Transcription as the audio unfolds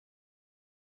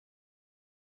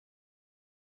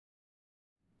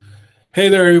Hey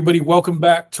there, everybody. Welcome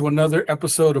back to another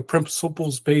episode of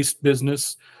Principles-Based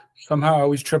Business. Somehow I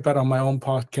always trip out on my own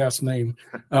podcast name.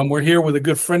 We're here with a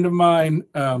good friend of mine,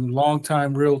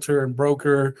 longtime realtor and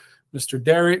broker, Mr.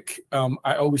 Derek.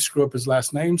 I always screw up his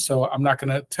last name, so I'm not going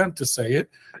to attempt to say it,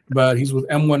 but he's with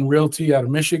M1 Realty out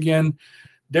of Michigan.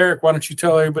 Derek, why don't you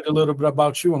tell everybody a little bit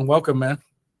about you and welcome, man.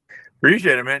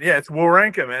 Appreciate it, man. Yeah, it's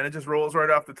Werenka, man. It just rolls right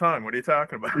off the tongue. What are you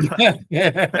talking about?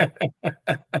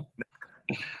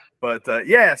 But so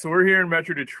we're here in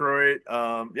Metro Detroit.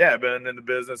 I've been in the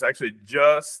business actually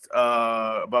just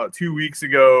about 2 weeks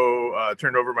ago.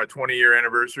 Turned over my 20-year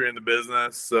anniversary in the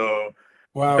business. So,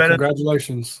 wow,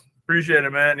 congratulations! Appreciate it,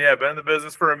 man. Yeah, been in the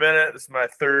business for a minute. This is my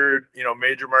third,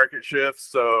 major market shift.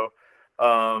 So,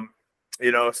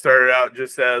 started out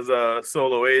just as a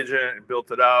solo agent and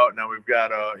built it out. Now we've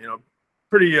got a,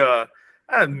 pretty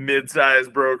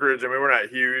mid-sized brokerage. I mean, we're not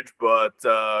huge, but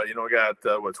we got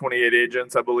 28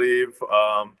 agents, I believe.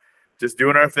 Just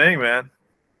doing our thing, man.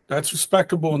 That's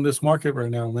respectable in this market right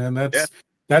now, man.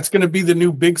 That's going to be the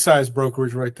new big size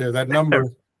brokerage right there. That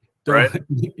number, right?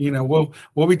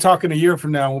 We'll be talking a year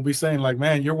from now. We'll be saying like,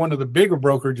 man, you're one of the bigger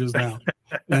brokerages now.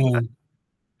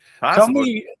 Tell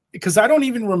me, because I don't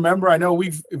even remember. I know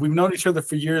we've known each other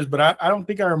for years, but I don't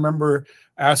think I remember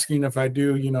asking if I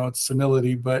do. It's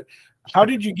senility, but. How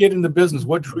did you get in the business?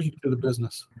 What drew you to the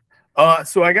business?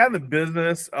 So I got in the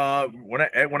business when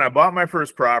I bought my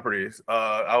first properties.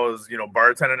 I was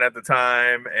bartending at the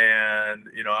time, and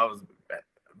I was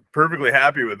perfectly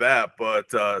happy with that. But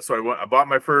so I bought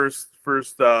my first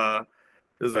this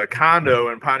is a condo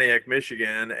in Pontiac,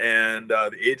 Michigan, and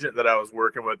the agent that I was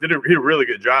working with did a really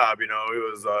good job. He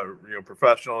was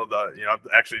professional. I've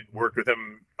actually worked with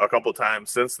him a couple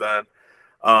times since then.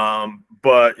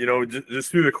 But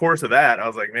just through the course of that, I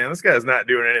was like, man, this guy's not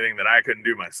doing anything that I couldn't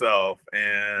do myself.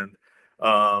 And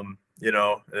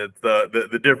it's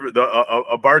the different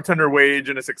a bartender wage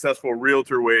and a successful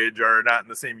realtor wage are not in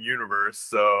the same universe.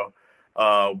 So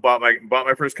bought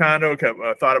my first condo,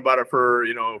 thought about it for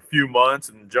a few months,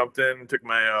 and jumped in, took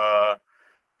my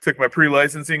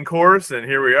pre-licensing course, and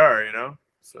here we are.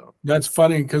 So that's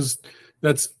funny because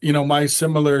that's my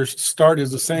similar start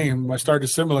is the same. My start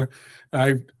is similar.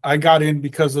 I got in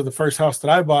because of the first house that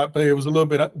I bought, but it was a little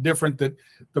bit different. That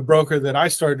the broker that I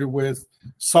started with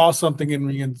saw something in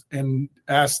me and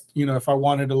asked, if I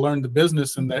wanted to learn the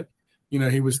business, and that,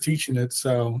 he was teaching it.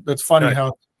 So that's funny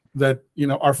how that,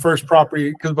 our first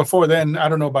property, because before then, I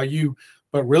don't know about you,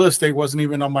 but real estate wasn't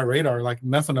even on my radar, like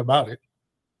nothing about it.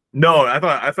 No, I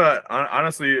thought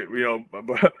honestly, it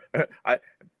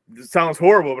sounds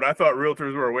horrible, but I thought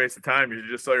realtors were a waste of time. You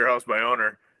should just sell your house by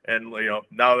owner. And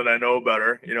now that I know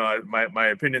better, my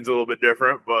opinion's a little bit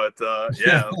different, but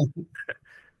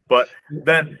but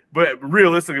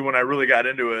realistically, when I really got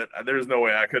into it, there's no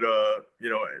way I could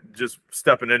just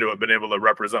stepping into it, been able to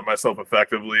represent myself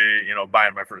effectively,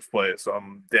 buying my first place. So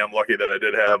I'm damn lucky that I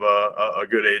did have a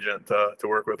good agent to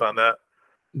work with on that.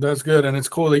 That's good, and it's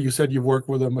cool that you said you've worked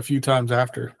with them a few times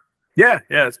after. Yeah,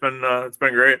 it's been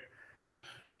great.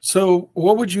 So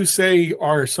what would you say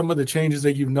are some of the changes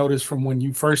that you've noticed from when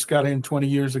you first got in 20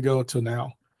 years ago to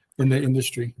now in the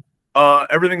industry?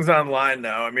 Everything's online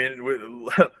now. I mean,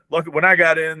 look, when I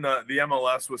got in, the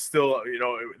MLS was still,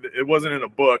 it wasn't in a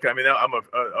book. I mean,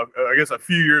 I guess a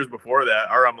few years before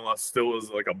that, our MLS still was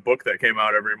like a book that came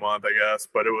out every month, I guess.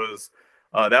 But it was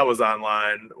that was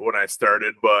online when I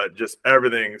started. But just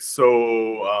everything's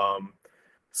so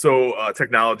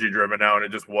technology driven now, and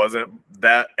it just wasn't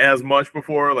that as much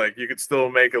before. Like, you could still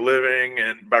make a living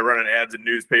and by running ads in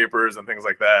newspapers and things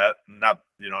like that. Not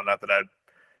that I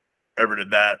ever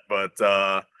did that, but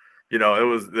that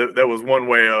was one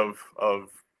way of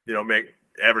make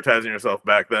advertising yourself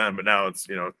back then. But now it's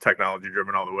technology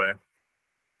driven all the way.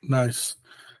 Nice.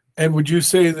 And would you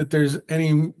say that there's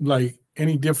any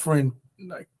different,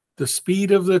 like, the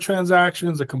speed of the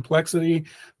transactions, the complexity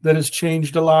that has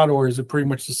changed a lot, or is it pretty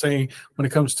much the same when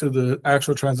it comes to the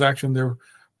actual transaction? They're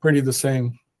pretty the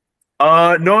same.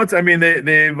 No, they've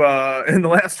in the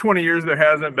last 20 years, there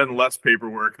hasn't been less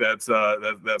paperwork that's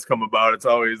come about. It's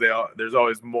always there's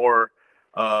always more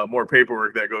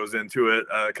paperwork that goes into it.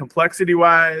 Complexity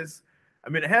wise,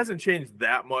 I mean, it hasn't changed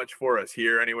that much for us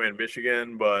here anyway in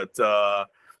Michigan, but the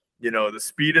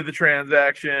speed of the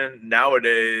transaction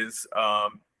nowadays,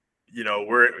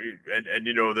 we're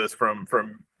and this from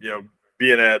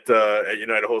being at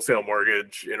United Wholesale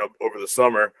Mortgage, over the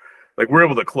summer. Like, we're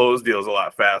able to close deals a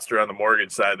lot faster on the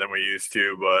mortgage side than we used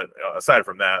to. But aside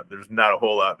from that, there's not a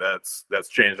whole lot that's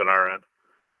changed on our end.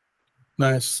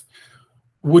 Nice.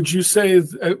 would you say,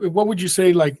 what would you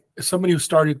say, like somebody who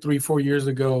started 3-4 years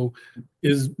ago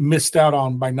is missed out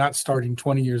on by not starting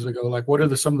 20 years ago? Like, what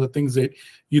are some of the things that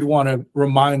you'd want to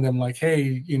remind them? Like,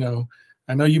 hey,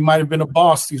 I know you might have been a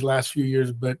boss these last few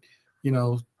years, but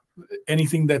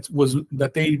anything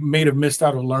that they may have missed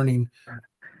out of learning.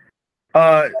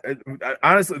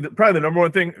 Honestly, probably the number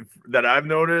one thing that I've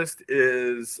noticed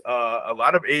is a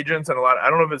lot of agents and I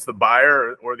don't know if it's the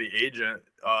buyer or the agent.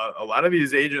 A lot of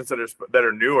these agents that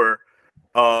are newer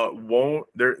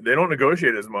they don't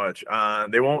negotiate as much.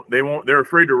 They're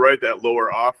afraid to write that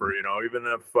lower offer. Even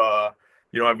if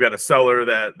I've got a seller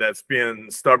that's being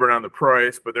stubborn on the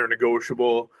price, but they're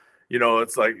negotiable.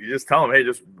 It's like you just tell them, hey,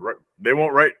 they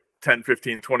won't write 10,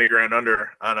 15, 20 grand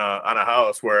under on a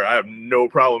house, where I have no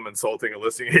problem insulting a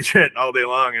listing agent all day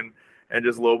long and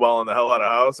just lowballing the hell out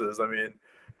of houses. I mean,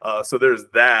 so there's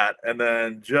that. And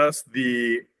then just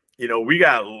we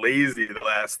got lazy the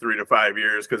last 3 to 5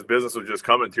 years because business was just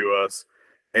coming to us.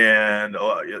 And,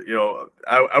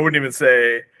 I wouldn't even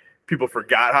say people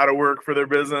forgot how to work for their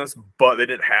business, but they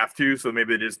didn't have to. So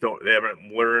maybe they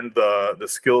haven't learned the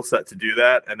skill set to do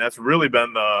that. And that's really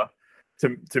been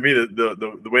to me,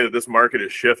 the way that this market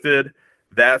has shifted.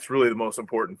 That's really the most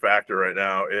important factor right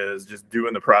now, is just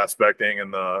doing the prospecting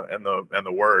and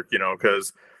the work,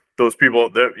 because those people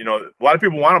that, a lot of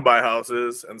people want to buy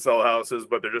houses and sell houses,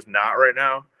 but they're just not right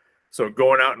now. So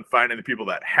going out and finding the people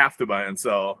that have to buy and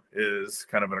sell is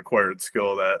kind of an acquired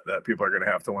skill that people are going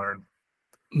to have to learn.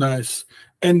 Nice.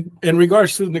 And in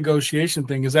regards to the negotiation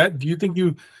thing, do you think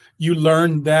you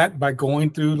learned that by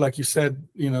going through, like you said,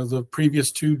 the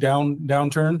previous 2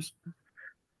 downturns?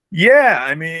 Yeah,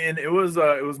 I mean, it was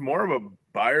more of a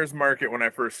buyer's market when I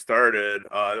first started.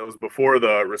 It was before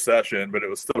the recession, but it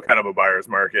was still kind of a buyer's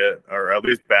market, or at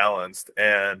least balanced.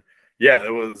 And yeah,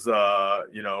 it was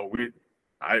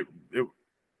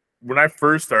when I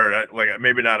first started,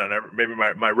 maybe not on maybe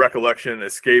my recollection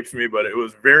escapes me, but it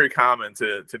was very common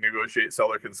to negotiate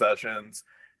seller concessions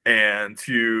and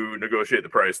to negotiate the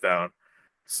price down.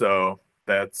 So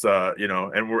that's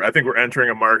and I think we're entering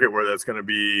a market where that's going to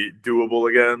be doable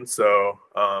again. So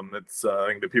I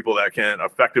think the people that can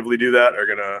effectively do that are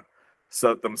going to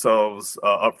set themselves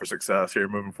up for success here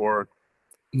moving forward.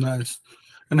 Nice.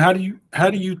 And how do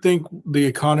you think the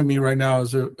economy right now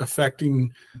is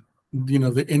affecting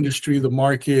the industry, the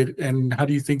market, and how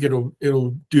do you think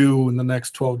it'll do in the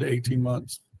next 12 to 18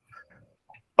 months?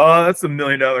 That's $1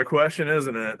 million question,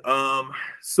 isn't it?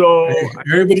 So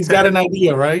everybody's got an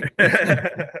idea, right?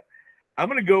 I'm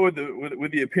gonna go with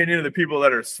the opinion of the people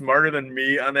that are smarter than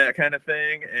me on that kind of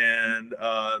thing, and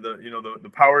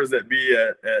the powers that be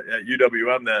at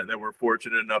UWM that we're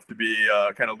fortunate enough to be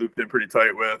kind of looped in pretty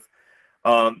tight with.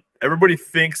 Everybody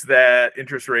thinks that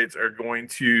interest rates are going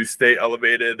to stay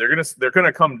elevated. They're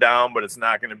gonna come down, but it's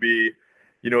not going to be.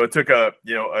 It took a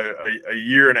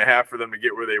year and a half for them to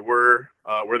get where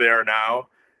they are now.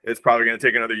 It's probably going to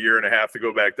take another year and a half to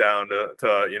go back down to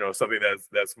something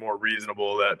that's more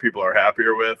reasonable, that people are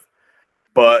happier with.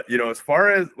 But as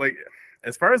far as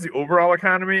the overall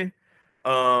economy,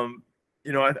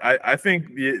 I think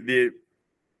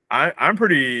I'm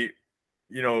pretty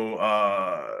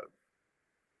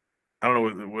I don't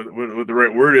know what the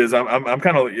right word is.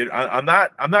 I'm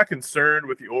not concerned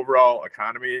with the overall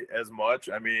economy as much.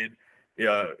 I mean,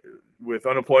 with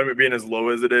unemployment being as low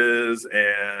as it is,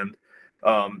 and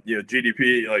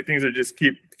GDP, like, things are just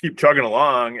keep chugging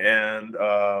along. And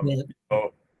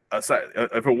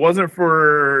if it wasn't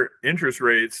for interest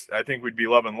rates, I think we'd be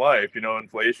loving life.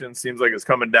 Inflation seems like it's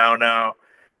coming down now,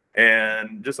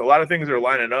 and just a lot of things are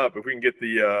lining up. If we can get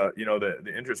the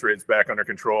interest rates back under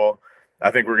control, I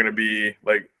think we're going to be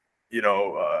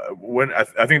when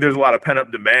I think there's a lot of pent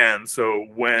up demand. So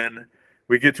when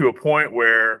we get to a point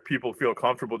where people feel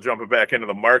comfortable jumping back into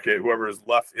the market, whoever is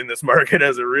left in this market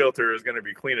as a realtor is going to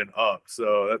be cleaning up.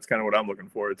 So that's kind of what I'm looking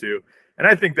forward to. And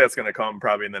I think that's going to come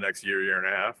probably in the next year and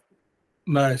a half.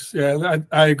 Nice. Yeah,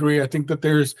 I agree. I think that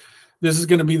this is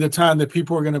going to be the time that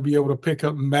people are going to be able to pick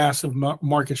up massive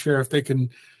market share if they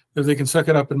can suck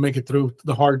it up and make it through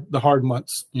the hard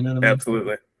months. You know what I mean?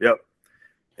 Absolutely. Yep.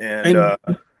 And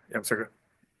I'm sorry.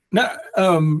 Now,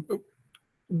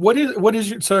 what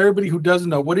is your, so everybody who doesn't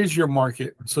know, what is your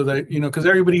market? So that, because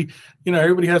everybody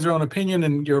has their own opinion,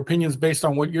 and your opinion is based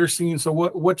on what you're seeing. So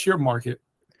what's your market?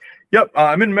 Yep.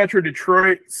 I'm in Metro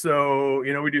Detroit. So,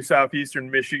 we do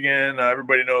southeastern Michigan.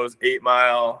 Everybody knows 8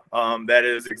 Mile. That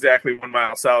is exactly 1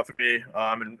 mile south of me.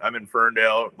 I'm in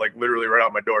Ferndale, like literally right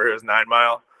out my door here is 9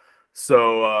 Mile.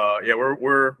 So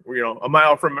we're a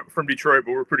mile from Detroit,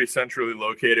 but we're pretty centrally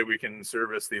located. We can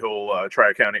service the whole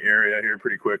Tri-County area here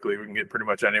pretty quickly. We can get pretty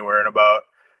much anywhere in about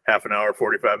half an hour,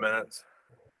 45 minutes.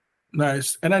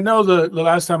 Nice. And I know the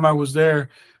last time I was there,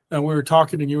 we were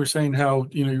talking, and you were saying how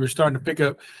you were starting to pick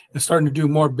up and starting to do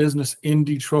more business in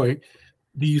Detroit.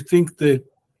 Do you think that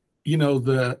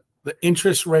the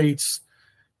interest rates,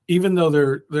 even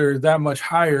though they're that much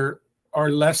higher, are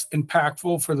less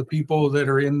impactful for the people that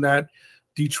are in that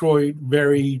Detroit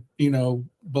very below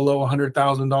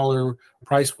 $100,000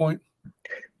 price point?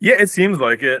 Yeah, it seems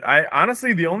like it. I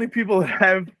honestly, the only people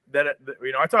that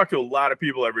I talk to a lot of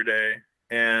people every day,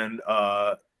 and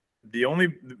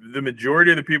the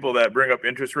majority of the people that bring up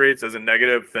interest rates as a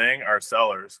negative thing are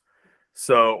sellers.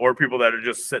 So, or people that are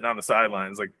just sitting on the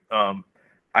sidelines. Like, I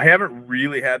haven't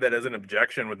really had that as an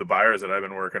objection with the buyers that I've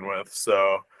been working with.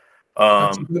 So,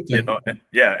 That's a good thing.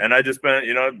 yeah. And I just been,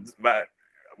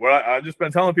 I've just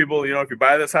been telling people, if you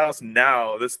buy this house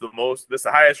now, this is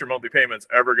the highest your monthly payment's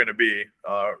ever going to be.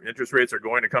 Interest rates are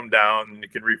going to come down, and you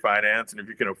can refinance. And if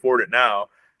you can afford it now,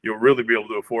 you'll really be able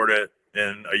to afford it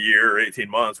in a year or 18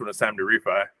 months when it's time to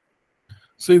refi.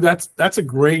 See, that's a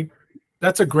great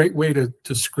way to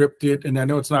script it. And I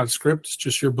know it's not a script, it's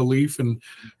just your belief and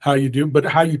how you do, but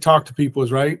how you talk to people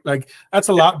is right. Like, that's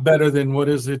a lot better than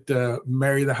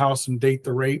marry the house and date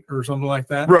the rate or something like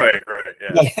that. Right.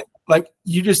 Yeah. Like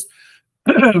you just,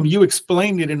 you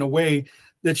explained it in a way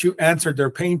that you answered their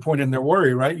pain point and their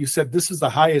worry, right? You said, this is the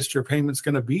highest your payment's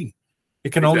going to be.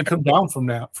 It can only come down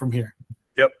from here.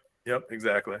 Yep.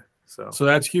 Exactly. So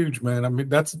that's huge, man. I mean,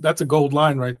 that's a gold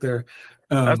line right there.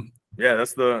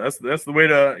 That's the way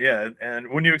to, yeah. And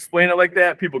when you explain it like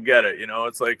that, people get it.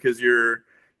 It's like, because you're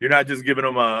not just giving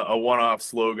them a one-off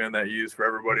slogan that you use for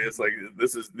everybody. It's like,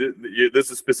 this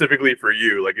is specifically for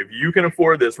you. Like, if you can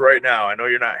afford this right now, I know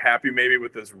you're not happy maybe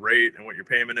with this rate and what your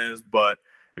payment is, but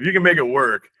if you can make it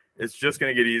work, it's just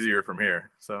going to get easier from here.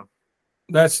 So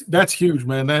that's huge,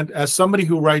 man. That, as somebody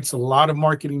who writes a lot of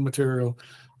marketing material,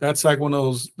 that's like one of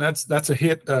those, that's a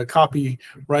hit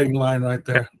copywriting line right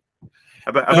there.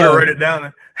 I better write it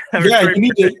down. Yeah, you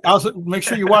need to also make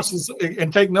sure you watch this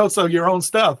and take notes of your own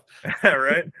stuff.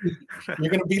 Right. You're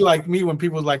going to be like me when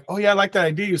people are like, oh, yeah, I like that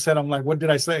idea you said. I'm like, what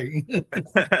did I say?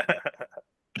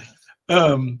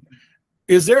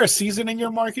 Is there a season in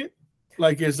your market?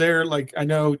 Like, is there, like, I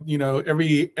know,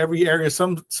 every area,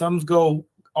 some go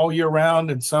all year round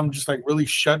and some just like really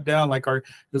shut down. Like,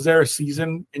 is there a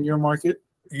season in your market?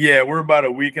 Yeah, we're about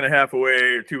a week and a half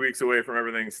away, or 2 weeks away from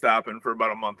everything stopping for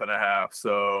about a month and a half.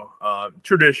 So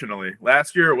traditionally,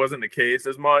 last year it wasn't the case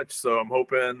as much. So I'm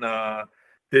hoping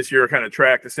this year kind of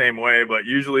track the same way. But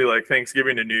usually, like,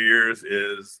 Thanksgiving to New Year's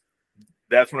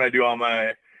that's when I do all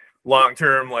my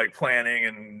long-term like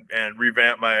planning and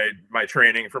revamp my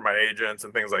training for my agents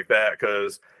and things like that,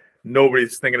 because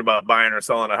nobody's thinking about buying or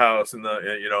selling a house in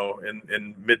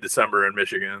mid-December in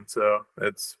Michigan. So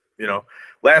it's,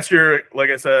 last year,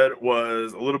 like I said,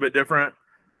 was a little bit different,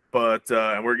 but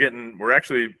and we're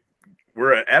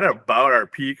at about our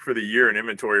peak for the year in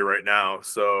inventory right now.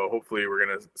 So hopefully we're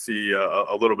going to see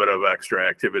a little bit of extra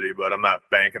activity, but I'm not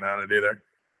banking on it either.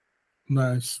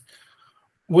 Nice.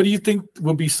 What do you think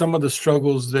will be some of the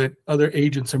struggles that other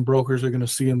agents and brokers are going to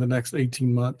see in the next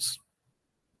 18 months?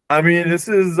 I mean, this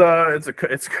is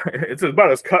it's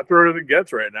about as cutthroat as it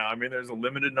gets right now. I mean, there's a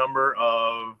limited number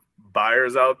of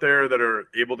buyers out there that are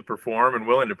able to perform and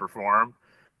willing to perform.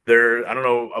 I don't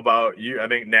know about you, I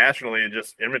think nationally,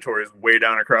 just inventory is way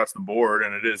down across the board,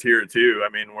 and it is here too. I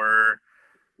mean,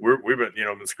 we've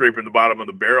been scraping the bottom of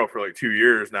the barrel for like 2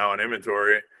 years now in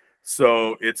inventory.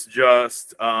 So it's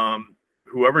just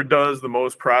whoever does the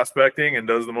most prospecting and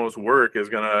does the most work is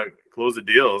going to close the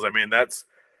deals. I mean, that's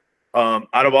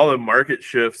out of all the market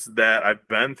shifts that I've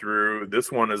been through,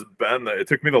 this one has been it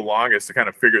took me the longest to kind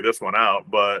of figure this one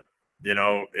out. But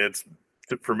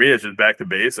for me, it's just back to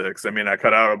basics. I mean, I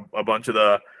cut out a bunch of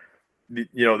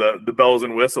the bells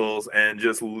and whistles and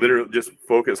just literally just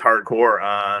focus hardcore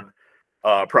on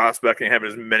prospecting,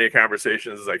 having as many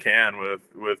conversations as I can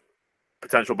with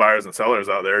potential buyers and sellers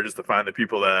out there, just to find the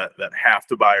people that have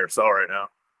to buy or sell right now.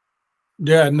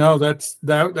 Yeah, no, that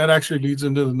actually leads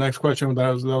into the next question that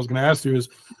I was going to ask you is,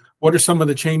 what are some of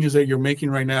the changes that you're making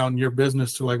right now in your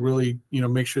business to like really,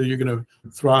 make sure you're going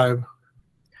to thrive?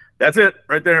 That's it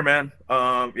right there, man.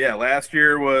 Yeah, last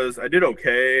year I did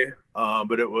okay,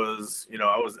 but it was,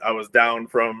 I was down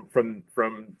from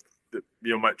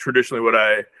traditionally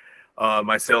what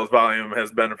my sales volume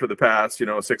has been for the past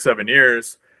 6-7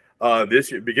 years.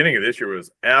 This year, beginning of this year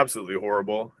was absolutely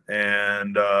horrible,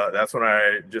 and that's when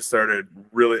I just started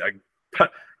really. I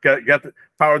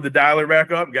powered the dialer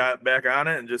back up, got back on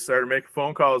it, and just started making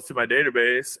phone calls to my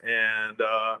database. And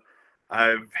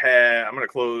I'm going to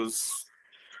close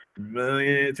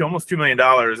million to almost $2 million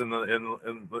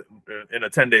in a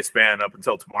 10-day span up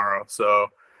until tomorrow. So,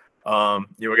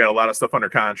 we got a lot of stuff under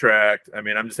contract. I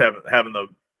mean, I'm just having the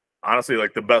honestly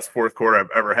like the best fourth quarter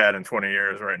I've ever had in 20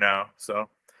 years right now. So,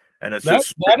 and it's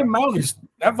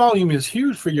that volume is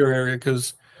huge for your area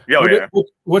because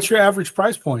what's your average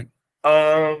price point?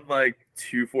 Like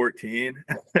 214.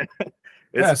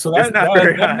 So that's not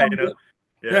very high,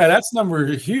 Yeah, that's number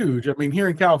huge. I mean, here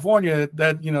in California,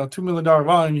 that $2 million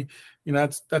volume,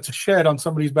 that's a shed on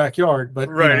somebody's backyard. But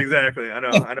exactly. I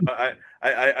know.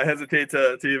 I hesitate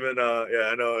to even.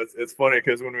 I know it's funny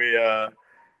because when we,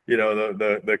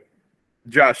 the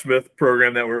Josh Smith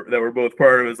program that we're both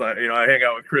part of is like, I hang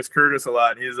out with Chris Curtis a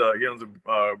lot. And he owns a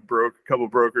couple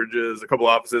brokerages, a couple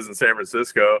offices in San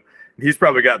Francisco. He's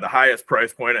probably got the highest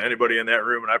price point of anybody in that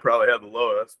room, and I probably have the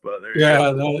lowest. But there you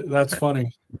go. That's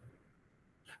funny.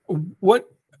 What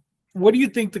do you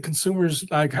think the consumers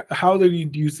like? How do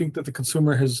you think that the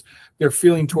consumer their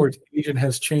feeling towards agent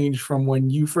has changed from when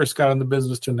you first got in the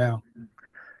business to now?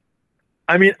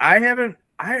 I mean, I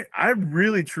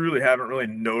really truly haven't really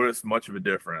noticed much of a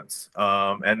difference.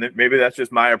 And maybe that's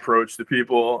just my approach to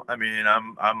people. I mean,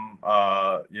 I'm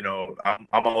all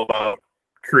about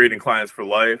creating clients for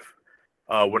life,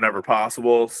 whenever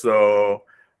possible. So,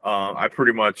 I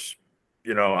pretty much,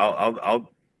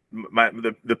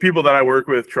 the people that I work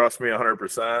with trust me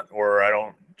 100%, or I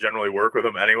don't generally work with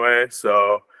them anyway.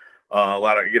 So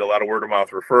you get a lot of word of mouth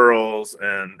referrals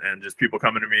and just people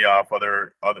coming to me off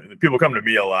other people come to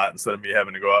me a lot instead of me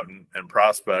having to go out and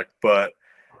prospect. But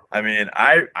I mean,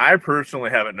 I personally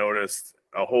haven't noticed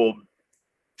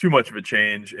too much of a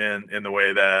change in the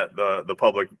way that the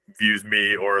public views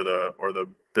me or the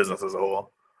business as a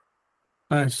whole.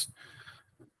 Nice.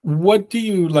 What do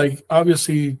you like?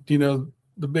 Obviously,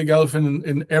 the big elephant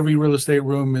in every real estate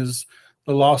room is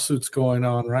the lawsuits going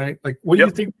on, right? Like, what do you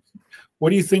think?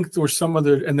 What do you think were some of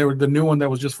the? And there were the new one that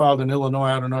was just filed in Illinois.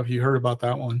 I don't know if you heard about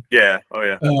that one. Yeah. Oh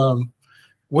yeah.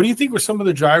 What do you think were some of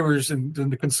the drivers and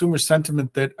the consumer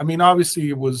sentiment that? I mean, obviously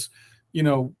it was,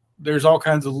 there's all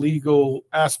kinds of legal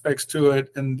aspects to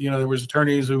it, and there was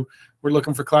attorneys who were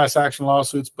looking for class action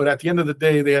lawsuits, but at the end of the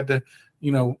day, they had to,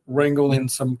 wrangle in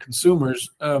some consumers.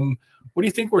 What do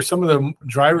you think were some of the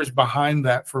drivers behind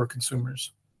that for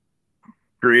consumers?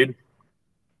 Greed.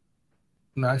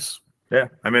 Nice. Yeah,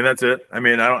 I mean that's it. I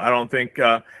mean, I don't think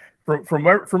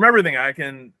from everything I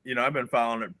can, I've been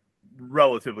following it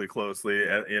relatively closely.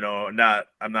 I'm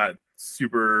not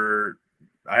super.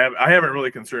 I haven't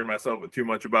really concerned myself with too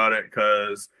much about it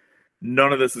because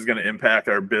none of this is going to impact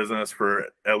our business for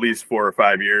at least 4 or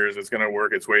 5 years. It's going to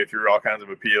work its way through all kinds of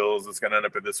appeals. It's going to end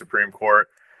up at the Supreme Court.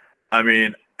 I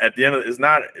mean, at the end of it, it's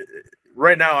not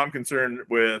right now. I'm concerned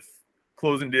with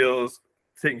closing deals,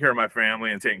 taking care of my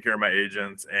family, and taking care of my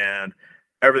agents, and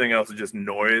everything else is just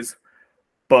noise.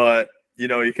 But you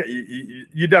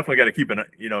definitely got to keep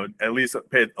at least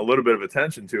pay a little bit of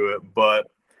attention to it.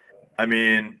 But I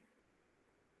mean,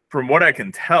 from what I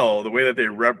can tell, the way that they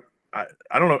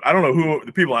I don't know who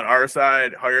the people on our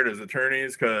side hired as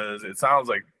attorneys, because it sounds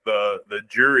like the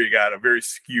jury got a very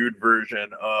skewed version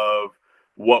of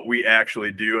what we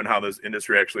actually do and how this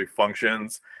industry actually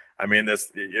functions. I mean,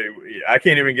 I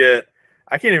can't even get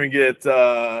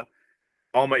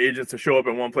all my agents to show up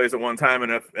in one place at one time,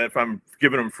 and if I'm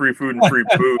giving them free food and free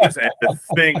booze, and to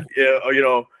think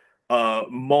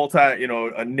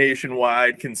a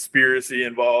nationwide conspiracy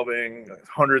involving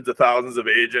hundreds of thousands of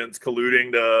agents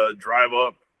colluding to drive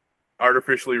up,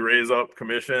 artificially raise up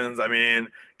commissions. I mean,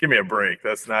 give me a break.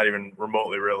 That's not even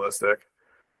remotely realistic.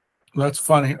 That's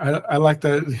funny. I like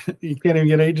that. You can't even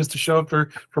get agents to show up for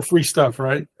free stuff,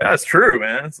 right? That's true,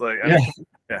 man. It's like,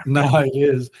 yeah. No, it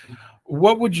is.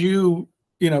 What would you,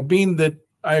 being that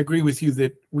I agree with you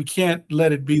that we can't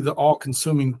let it be the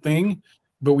all-consuming thing,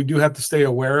 but we do have to stay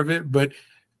aware of it. But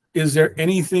is there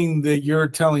anything that you're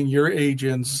telling your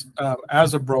agents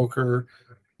as a broker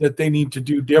that they need to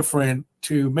do different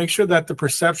to make sure that the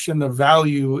perception of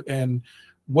value and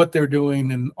what they're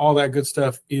doing and all that good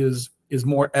stuff is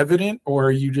more evident, or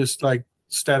are you just like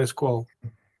status quo?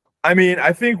 I mean,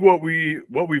 I think the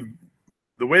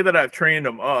way that I've trained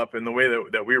them up and the way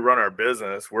that we run our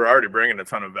business, we're already bringing a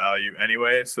ton of value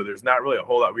anyway. So there's not really a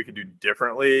whole lot we can do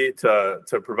differently to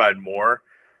provide more.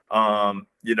 I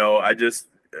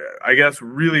guess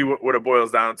really what it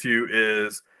boils down to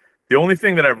is the only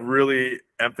thing that I've really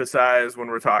emphasized when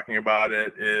we're talking about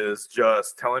it is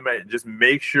just just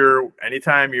make sure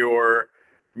anytime you're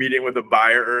meeting with a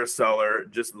buyer or a seller,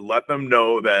 just let them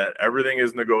know that everything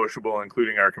is negotiable,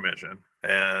 including our commission.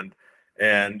 And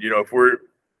if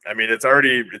I mean, it's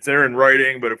there in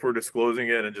writing, but if we're disclosing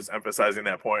it and just emphasizing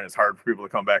that point, it's hard for people to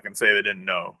come back and say they didn't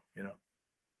know, you know?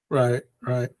 Right,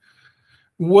 right.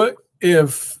 What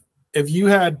if you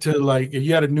had to, like, if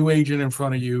you had a new agent in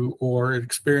front of you or an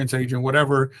experienced agent,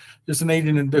 whatever, just an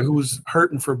agent who's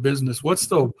hurting for business, what's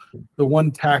the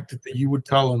one tactic that you would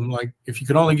tell them? Like, if you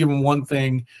could only give them one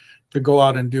thing to go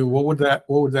out and do, what would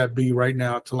that be right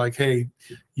now? To, like, hey,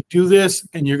 you do this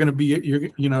and you're going to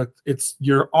be,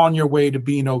 you're on your way to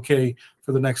being okay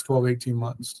for the next 12, 18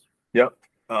 months. Yep.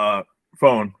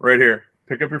 Phone right here.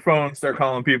 Pick up your phone, start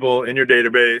calling people in your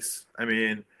database. I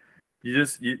mean,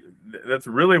 that's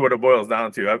really what it boils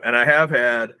down to. And I have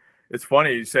had, it's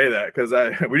funny you say that, because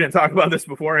we didn't talk about this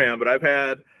beforehand, but I've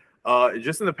had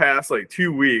just in the past like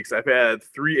 2 weeks, I've had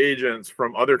 3 agents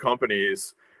from other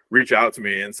companies reach out to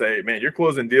me and say, man, you're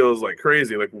closing deals like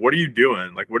crazy. Like, what are you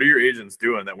doing? Like, what are your agents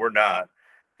doing that we're not?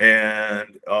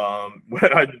 And what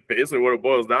it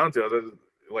boils down to is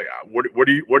like, what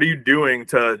are you doing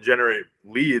to generate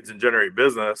leads and generate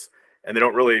business? And they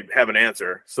don't really have an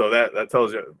answer. So that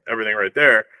tells you everything right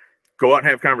there. Go out and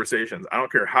have conversations. I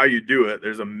don't care how you do it.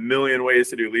 There's a million ways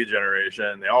to do lead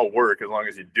generation. They all work as long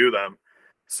as you do them.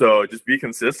 So just be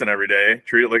consistent every day,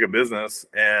 treat it like a business.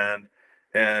 And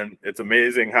it's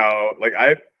amazing how, like,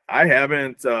 I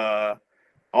haven't,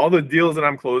 all the deals that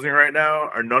I'm closing right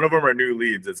now none of them are new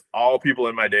leads. It's all people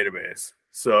in my database.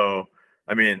 So,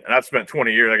 I mean, and I've spent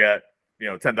 20 years, I got,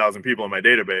 10,000 people in my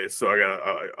database. So I got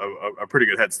a pretty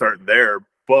good head start there,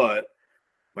 but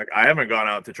like, I haven't gone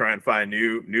out to try and find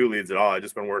new leads at all. I've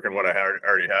just been working what I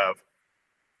already have.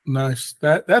 Nice.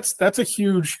 That's a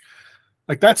huge,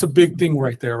 like, that's a big thing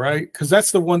right there. Right. Cause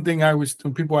that's the one thing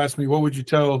when people ask me, what would you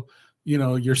tell,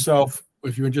 yourself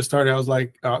if you had just started? I was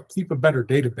like, keep a better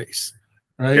database.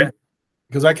 Right. Yeah.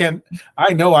 Because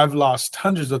I know I've lost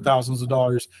hundreds of thousands of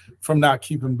dollars from not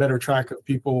keeping better track of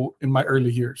people in my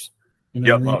early years.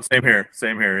 Yep. Well, same here.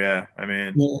 Yeah. I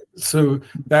mean, so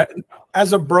that,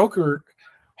 as a broker,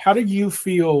 how do you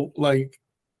feel like,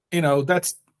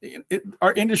 that's it,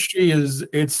 our industry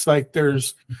it's like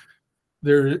there's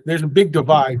a big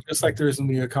divide, just like there is in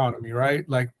the economy, right?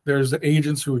 Like, there's the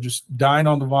agents who are just dying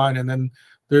on the vine, and then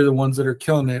they're the ones that are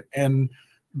killing it. And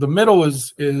the middle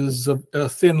is a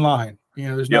thin line.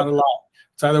 There's not a lot.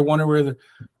 It's either one or the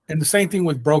And the same thing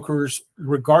with brokers,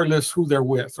 regardless who they're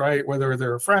with, right? Whether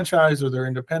they're a franchise or they're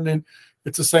independent,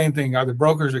 it's the same thing. Either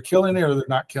brokers are killing it or they're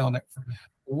not killing it.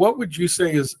 What would you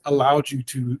say has allowed you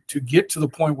to get to the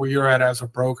point where you're at as a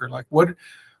broker? Like, what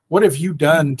have you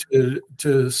done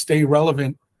to stay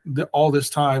relevant all this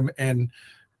time? And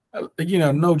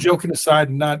no joking aside,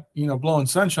 and not blowing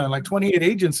sunshine, like 28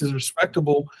 agents is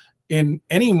respectable in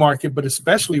any market, but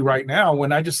especially right now,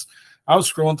 when I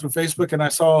was scrolling through Facebook and I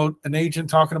saw an agent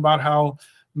talking about how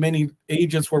many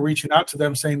agents were reaching out to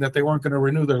them saying that they weren't going to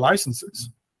renew their licenses.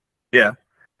 Yeah.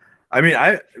 I mean,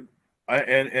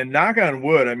 and knock on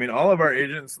wood, I mean, all of our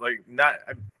agents,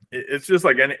 it's just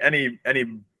like any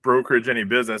brokerage, any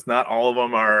business, not all of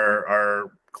them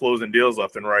are closing deals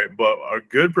left and right, but a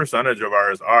good percentage of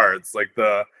ours are. It's like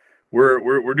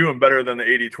we're doing better than the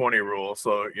 80-20 rule.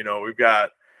 So,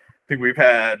 I think we've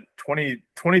had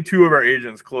 22 of our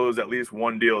agents close at least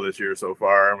one deal this year so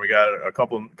far, and we got a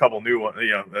couple new ones.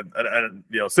 And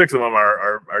 6 of them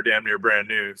are damn near brand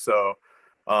new. So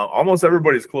almost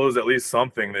everybody's closed at least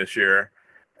something this year.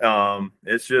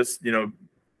 It's just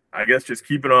I guess just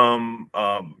keeping them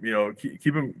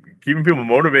keeping people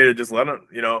motivated. Just let them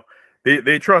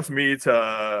they trust me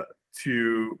to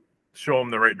show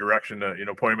them the right direction,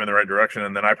 to point them in the right direction,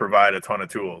 and then I provide a ton of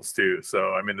tools too.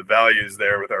 So I mean, the value is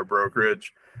there with our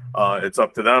brokerage. It's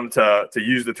up to them to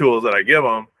use the tools that I give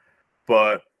them,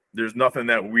 but there's nothing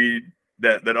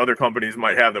that other companies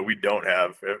might have that we don't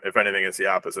have. If anything, it's the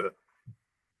opposite.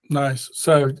 Nice.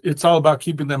 So it's all about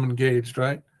keeping them engaged,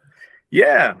 right?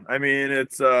 Yeah, I mean,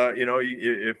 it's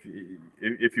if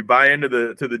you buy into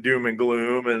the doom and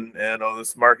gloom and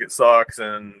this market sucks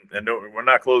and we're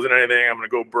not closing anything, I'm gonna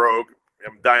go broke,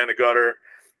 I'm dying in the gutter,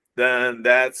 then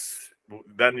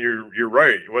you're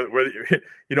right.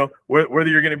 Whether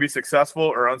you're gonna be successful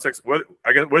or unsuccessful,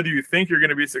 whether you think you're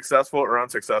gonna be successful or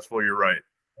unsuccessful, you're right.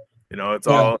 It's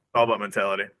all about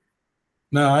mentality.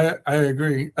 No, I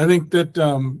agree. I think that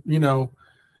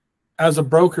as a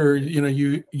broker,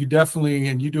 you definitely,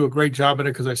 and you do a great job at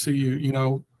it, because I see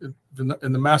you, in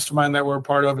the mastermind that we're a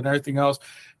part of and everything else.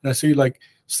 And I see you, like,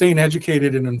 staying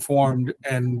educated and informed,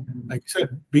 and, like you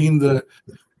said, being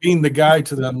the guide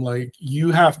to them. Like,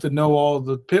 you have to know all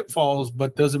the pitfalls,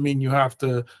 but doesn't mean you have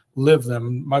to live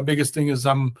them. My biggest thing is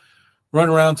I'm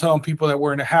running around telling people that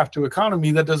we're in a have to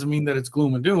economy. That doesn't mean that it's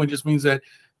gloom and doom. It just means that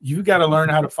you got to learn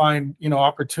how to find,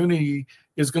 opportunity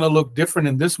is going to look different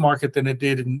in this market than it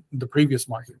did in the previous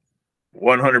market.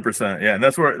 100%. Yeah. And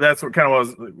that's what kind of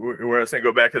was where I was saying,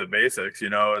 go back to the basics,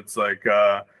 it's like,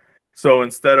 so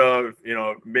instead of,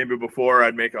 maybe before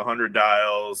I'd make 100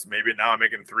 dials, maybe now I'm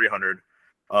making 300,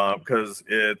 because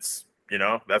it's,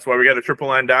 that's why we got a triple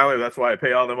line dialer. That's why I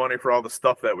pay all the money for all the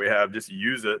stuff that we have. Just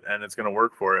use it and it's going to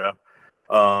work for you.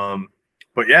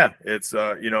 But yeah, it's,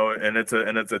 and it's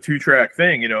a 2-track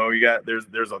thing.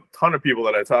 There's a ton of people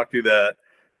that I talk to that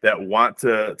want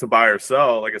to buy or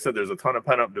sell. Like I said, there's a ton of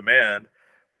pent up demand,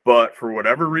 but for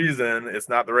whatever reason, it's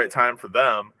not the right time for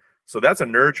them. So that's a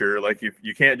nurture. Like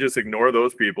you can't just ignore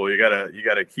those people. You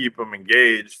gotta keep them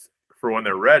engaged for when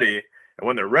they're ready. And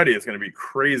when they're ready, it's going to be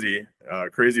crazy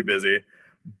busy.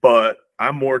 But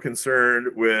I'm more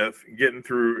concerned with getting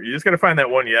through. You just got to find that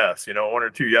one yes, 1 or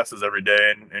 2 yeses every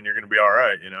day, and you're going to be all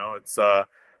right. It's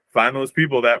find those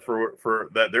people that for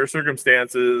that their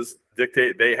circumstances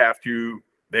dictate they have to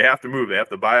move. They have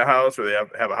to buy a house or they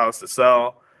have a house to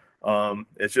sell.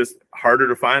 It's just harder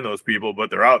to find those people, but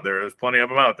they're out there. There's plenty of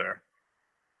them out there.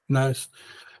 Nice.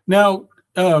 Now,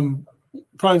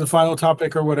 probably the final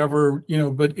topic or whatever,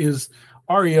 but is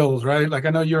REOs, right? Like, I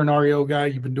know you're an REO guy.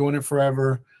 You've been doing it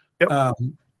forever. Yep.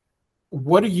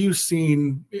 What are you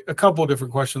seeing? A couple of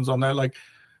different questions on that. Like,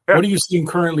 yeah. What are you seeing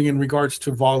currently in regards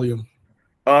to volume?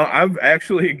 I've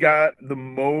actually got the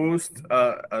most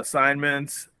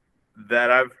assignments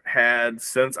that I've had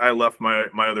since I left my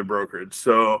other brokerage.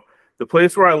 So the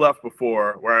place where I left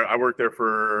before, where I worked there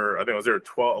for, I think I was there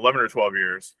 11 or 12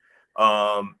 years.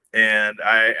 And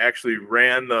I actually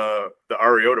ran the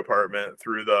REO department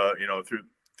through the,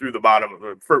 through the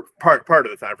bottom for part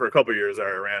of the time. For a couple of years I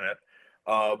ran it.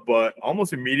 But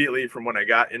almost immediately from when I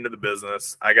got into the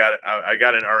business, I got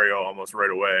an REO almost right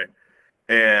away.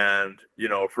 And,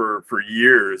 for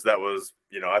years that was,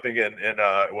 I think in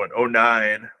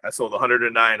 2009, I sold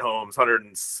 109 homes,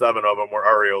 107 of them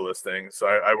were REO listings. So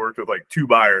I worked with like 2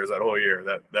 buyers that whole year.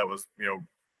 That was,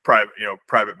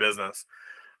 private business.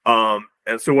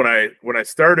 And so when I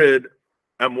started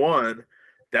M1,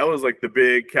 that was like the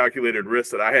big calculated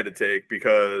risk that I had to take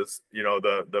because,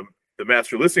 the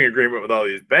master listing agreement with all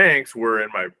these banks were in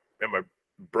my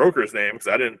broker's name because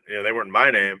I didn't, they weren't in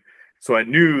my name. So I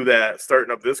knew that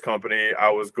starting up this company,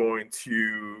 I was going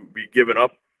to be giving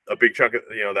up a big chunk of,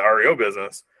 the REO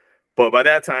business. But by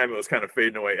that time, it was kind of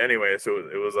fading away anyway. So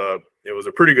it was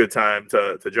a pretty good time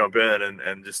to jump in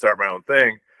and just start my own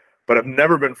thing. But I've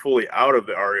never been fully out of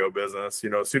the REO business.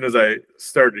 As soon as I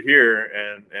started here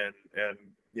and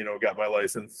got my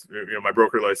license, my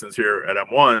broker license here at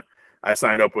M1, I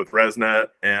signed up with ResNet,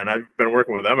 and I've been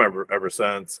working with them ever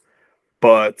since.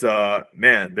 But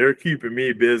man, they're keeping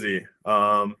me busy.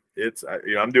 It's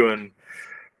I'm doing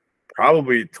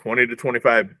probably 20 to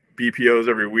 25 BPOs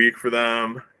every week for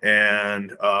them,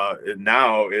 and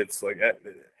now it's like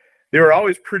they were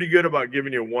always pretty good about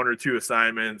giving you 1 or 2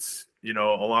 assignments,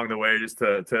 along the way, just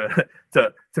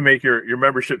to make your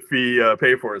membership fee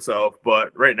pay for itself.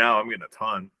 But right now, I'm getting a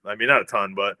ton. I mean, not a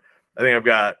ton, but I think I've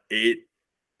got eight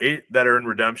that are in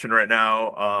redemption right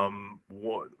now.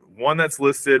 One that's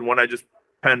listed, one I just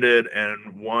pended,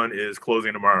 and one is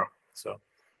closing tomorrow. So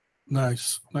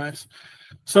nice.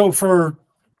 So for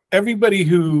everybody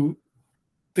who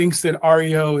thinks that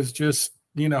REO is just,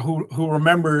 who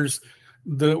remembers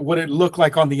what it looked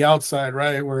like on the outside,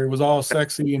 right, where it was all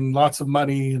sexy and lots of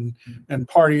money and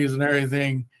parties and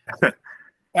everything.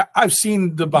 I've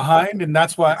seen the behind, and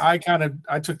that's why I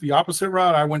took the opposite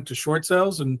route. I went to short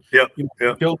sales and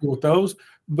killed with those.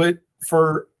 But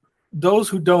for those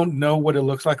who don't know what it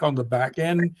looks like on the back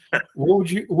end, what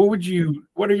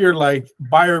are your like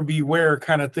buyer beware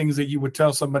kind of things that you would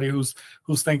tell somebody who's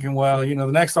thinking, well, the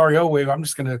next REO wave, I'm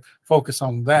just going to focus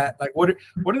on that. Like, what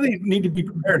do they need to be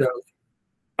prepared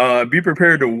of? Be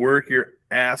prepared to work your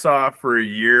ass off for a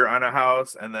year on a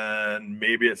house, and then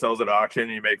maybe it sells at auction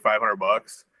and you make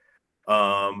 $500.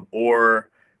 Or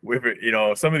with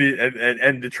it, some of these,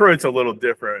 and Detroit's a little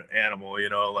different animal,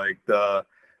 like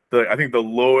I think the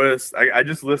lowest, I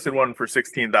just listed one for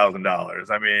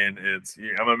 $16,000. I mean,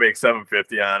 I'm gonna make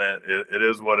 $750 on it. It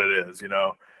is what it is,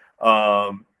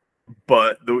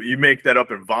 but you make that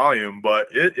up in volume, but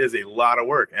it is a lot of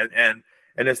work.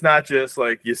 And it's not just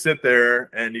like you sit there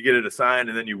and you get it assigned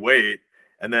and then you wait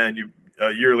and then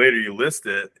a year later you list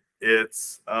it.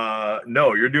 It's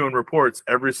no, you're doing reports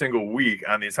every single week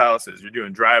on these houses. You're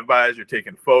doing drive-bys, you're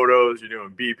taking photos, you're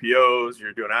doing BPOs,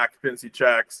 you're doing occupancy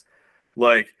checks.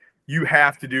 Like, you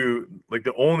have to do, like,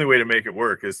 the only way to make it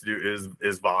work is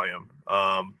volume.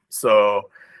 So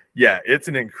yeah, it's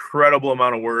an incredible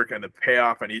amount of work, and the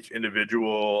payoff on each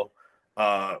individual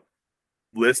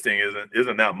listing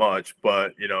isn't that much,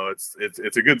 but you know,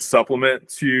 it's a good supplement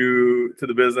to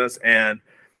the business. And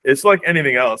it's like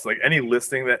anything else, like any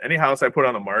listing, that any house I put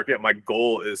on the market, my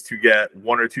goal is to get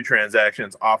 1 or 2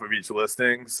 transactions off of each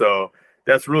listing. So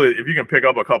that's really, if you can pick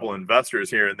up a couple investors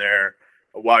here and there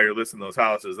while you're listing those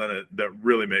houses, then that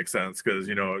really makes sense, because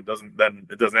you know, it doesn't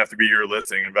have to be your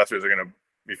listing. Investors are going to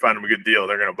be finding a good deal,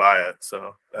 they're going to buy it.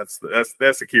 So that's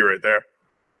the key right there.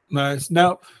 Nice.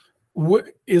 Now, what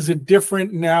is it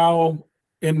different now?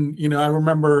 In, you know, I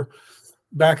remember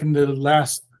back in the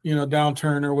last, you know,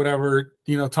 downturn or whatever,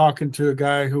 you know, talking to a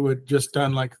guy who had just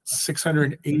done like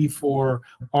 684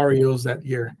 REOs that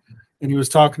year, and he was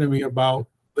talking to me about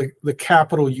the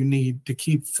capital you need to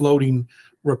keep floating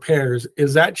repairs.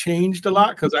 Is that changed a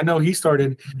lot? Because I know he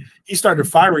started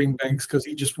firing banks because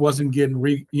he just wasn't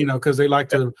getting you know, because they like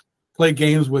to play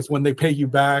games with when they pay you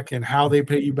back and how they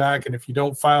pay you back, and if you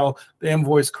don't file the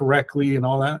invoice correctly and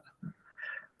all that.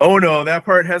 Oh no, that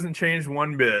part hasn't changed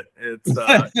one bit. It's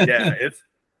yeah, it's,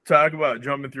 talk about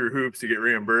jumping through hoops to get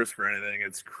reimbursed for anything.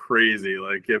 It's crazy.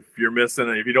 Like if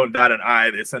you don't dot an I,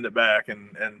 they send it back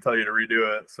and tell you to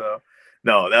redo it. So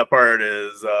no, that part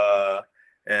is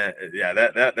yeah,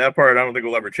 that part I don't think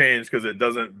will ever change, because it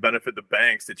doesn't benefit the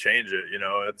banks to change it. You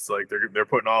know, it's like they're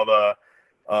putting all the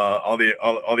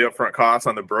upfront costs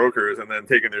on the brokers and then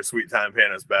taking their sweet time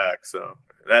paying us back. So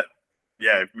that,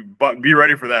 yeah, but be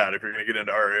ready for that if you're going to get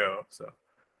into REO. So,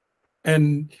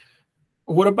 and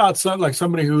what about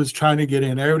somebody who's trying to get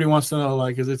in? Everybody wants to know,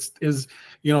 like, is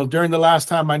you know, during the last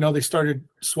time, I know they started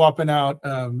swapping out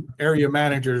area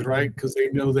managers, right? Because they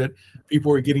know that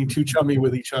people were getting too chummy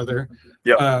with each other.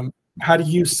 Yeah. How do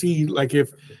you see, like,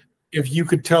 if you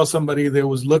could tell somebody that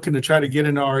was looking to try to get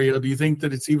into REO, do you think that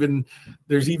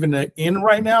there's even an in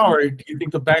right now, or do you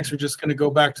think the banks are just going to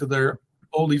go back to their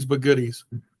oldies but goodies?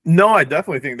 No, I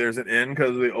definitely think there's an in,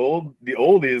 because the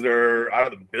oldies are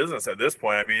out of the business at this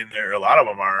point. I mean, a lot of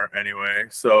them are anyway.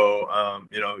 So,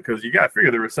 you know, because you got to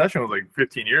figure the recession was like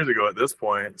 15 years ago at this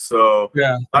point. So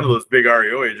yeah, a lot of those big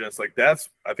REO agents, like that's,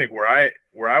 I think where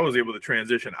I was able to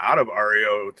transition out of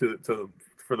REO to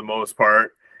for the most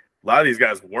part. A lot of these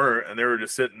guys weren't, and they were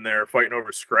just sitting there fighting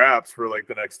over scraps for like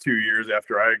the next 2 years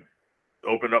after I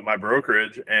opened up my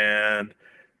brokerage. And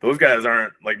those guys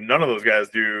aren't, like, none of those guys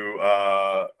do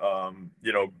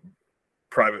you know,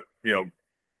 private, you know,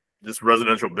 just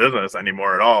residential business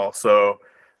anymore at all. So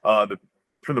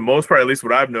for the most part, at least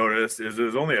what I've noticed, is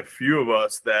there's only a few of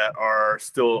us that are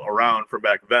still around from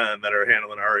back then that are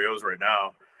handling REOs right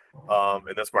now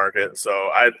in this market. So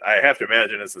I have to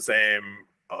imagine it's the same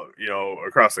you know,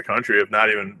 across the country. If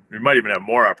not even, we might even have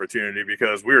more opportunity,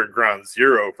 because we were ground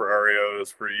zero for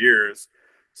REOs for years.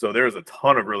 So there's a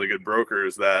ton of really good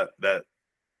brokers that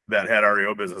had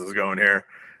REO businesses going here,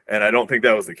 and I don't think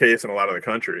that was the case in a lot of the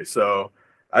country. So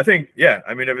I think, yeah,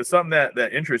 I mean, if it's something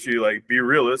that interests you, like, be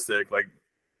realistic. Like,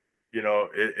 you know,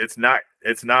 it's not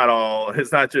just,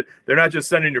 they're not just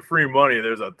sending you free money.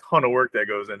 There's a ton of work that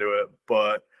goes into it,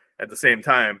 but at the same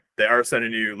time, they are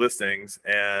sending you listings,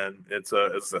 and it's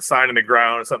a sign in the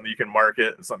ground, something you can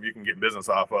market, and something you can get business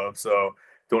off of. So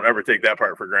don't ever take that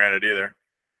part for granted either.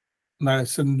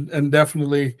 Nice. And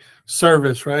definitely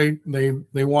service, right? They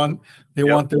want their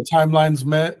timelines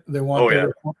met. They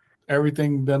want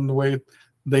everything done the way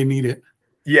they need it.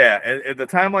 Yeah, and the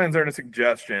timelines aren't a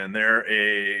suggestion. They're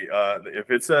if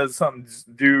it says something's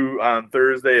due on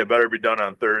Thursday, it better be done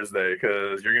on Thursday,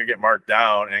 because you're gonna get marked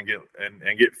down and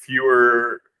get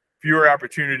fewer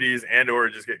opportunities, and or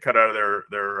just get cut out of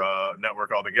their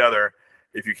network altogether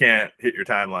if you can't hit your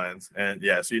timelines. And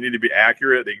yeah, so you need to be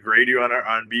accurate. They grade you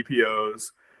on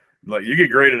BPOs, like, you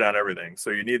get graded on everything.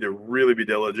 So you need to really be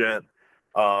diligent,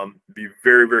 be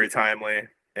very, very timely.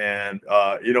 And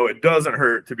you know, it doesn't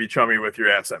hurt to be chummy with your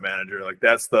asset manager. Like,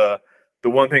 that's the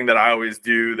one thing that I always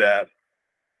do, that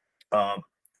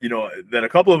you know, that a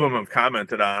couple of them have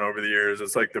commented on over the years.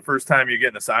 It's like, the first time you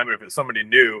get an assignment, if it's somebody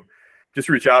new, just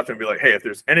reach out to them and be like, hey, if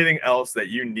there's anything else that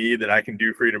you need that I can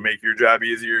do for you to make your job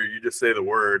easier, you just say the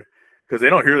word, because they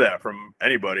don't hear that from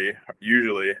anybody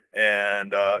usually.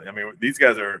 And I mean, these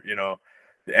guys are, you know,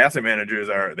 the asset managers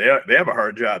are, they have a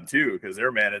hard job too, because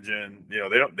they're managing, you know,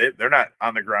 they're not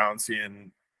on the ground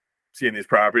seeing these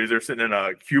properties. They're sitting in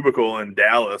a cubicle in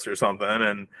Dallas or something,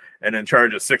 and in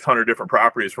charge of 600 different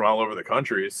properties from all over the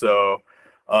country. So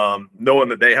knowing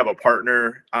that they have a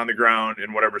partner on the ground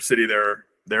in whatever city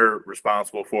they're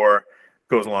responsible for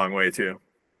goes a long way too.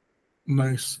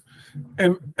 Nice.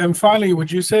 And finally,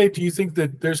 do you think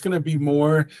that there's going to be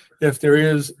more, if there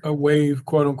is a wave,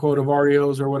 quote unquote, of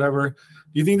REOs or whatever?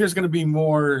 Do you think there's going to be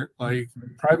more, like,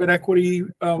 private equity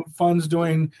funds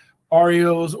doing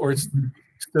REOs, or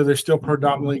they're still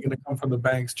predominantly going to come from the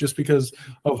banks just because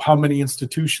of how many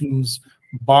institutions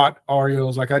bought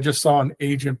REOs? Like I just saw an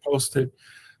agent posted,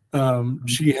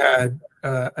 she had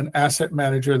an asset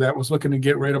manager that was looking to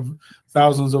get rid of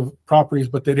thousands of properties,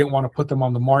 but they didn't want to put them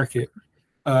on the market,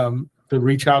 to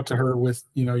reach out to her with,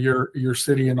 your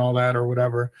city and all that or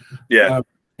whatever. Yeah.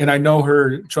 And I know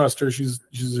her, trust her. She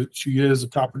is a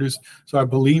top producer, so I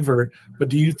believe her. But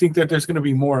do you think that there's going to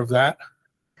be more of that?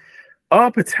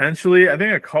 Potentially. I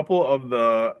think a couple of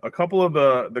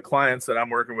the clients that I'm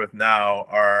working with now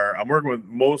I'm working with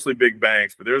mostly big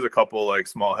banks, but there's a couple like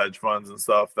small hedge funds and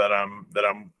stuff that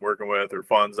I'm working with, or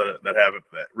funds that have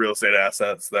real estate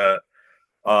assets that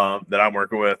I'm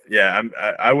working with. Yeah,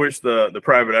 I wish the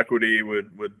private equity would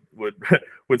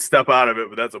step out of it,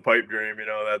 but that's a pipe dream.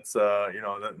 That's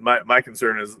my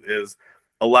concern is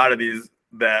a lot of these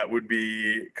that would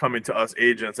be coming to us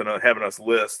agents and having us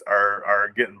list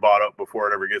are getting bought up before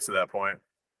it ever gets to that point.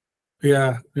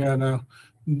 Yeah, no,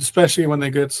 especially when they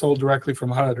get sold directly from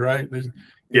HUD, right? They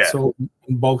get sold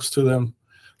in bulks to them.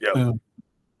 Yeah.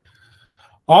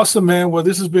 Awesome, man. Well,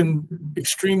 this has been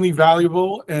extremely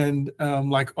valuable, and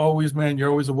like always, man, you're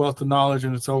always a wealth of knowledge,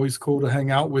 and it's always cool to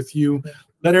hang out with you.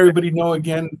 Let everybody know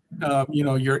again,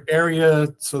 your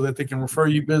area, so that they can refer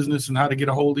you business and how to get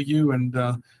a hold of you. And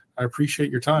I appreciate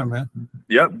your time, man.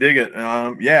 Yep, dig it.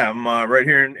 I'm right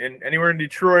here in anywhere in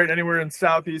Detroit, anywhere in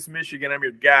Southeast Michigan. I'm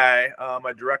your guy.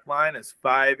 My direct line is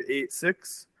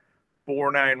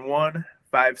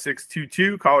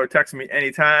 586-491-5622. Call or text me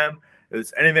anytime. If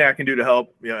there's anything I can do to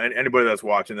help, anybody that's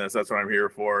watching this, that's what I'm here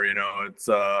for. It's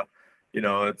what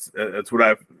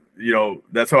I've,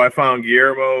 that's how I found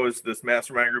Guillermo, is this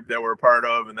mastermind group that we're a part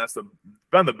of. And that's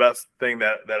been the best thing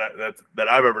that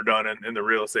I've ever done in the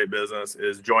real estate business,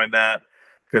 is join that,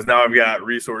 because now I've got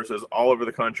resources all over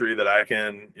the country that I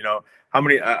can,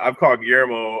 I've called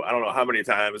Guillermo, I don't know how many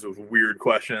times, with weird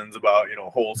questions about,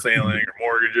 wholesaling or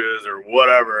mortgages or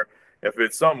whatever. If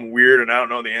it's something weird and I don't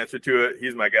know the answer to it,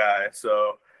 he's my guy.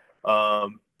 So,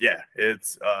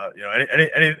 it's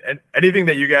anything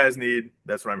that you guys need,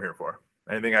 that's what I'm here for.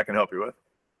 Anything I can help you with.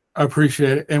 I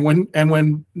appreciate it. And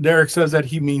when Derek says that,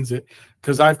 he means it,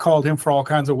 because I've called him for all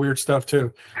kinds of weird stuff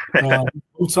too.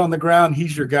 Boots on the ground,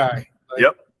 he's your guy.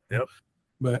 Yep.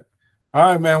 But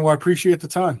all right, man. Well, I appreciate the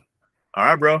time. All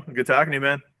right, bro. Good talking to you,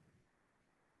 man.